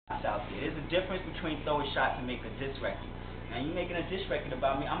out there. There's a difference between throwing shots and making a diss record. Now you making a diss record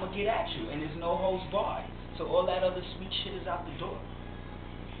about me, I'm gonna get at you, and there's no holds barred. So all that other sweet shit is out the door.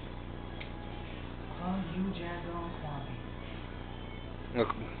 Oh, you Jagger and Kwame.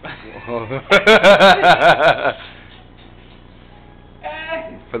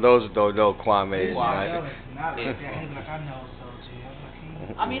 For those who don't know, Kwame is Not right. like that. He was like, I know Soji. I was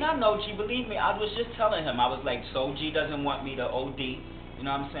like, I mean, I know G. Believe me, I was just telling him. I was like, so G doesn't want me to OD. You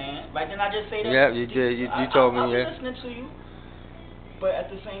know what I'm saying? Right then, I just say that. Yeah, you did. You told me. I was Yeah. listening to you, but at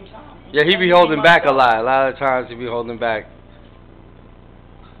the same time. Yeah, he be holding back a lot. A lot of times he be holding back.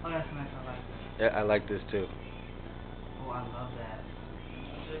 oh, that's nice. I like that. Yeah, I like this too. Oh, I love that.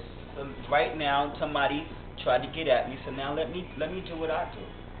 Right now, somebody tried to get at me, so now let me do what I do,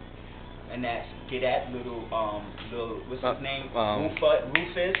 and that's get at little what's his name,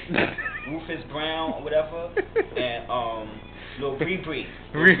 Rufus Brown or whatever, and little Bri'Nt,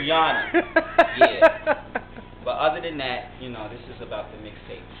 yeah. But other than that, you know, this is about the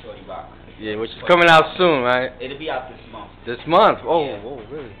mixtape, Shrty Roc. Yeah, which is coming out soon, right? It'll be out this month. This month? Oh, yeah. Oh,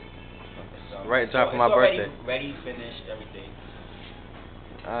 really? So, Right in time for my birthday. birthday. Ready, finished, everything.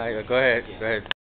 All right, go ahead. Yeah. Go ahead.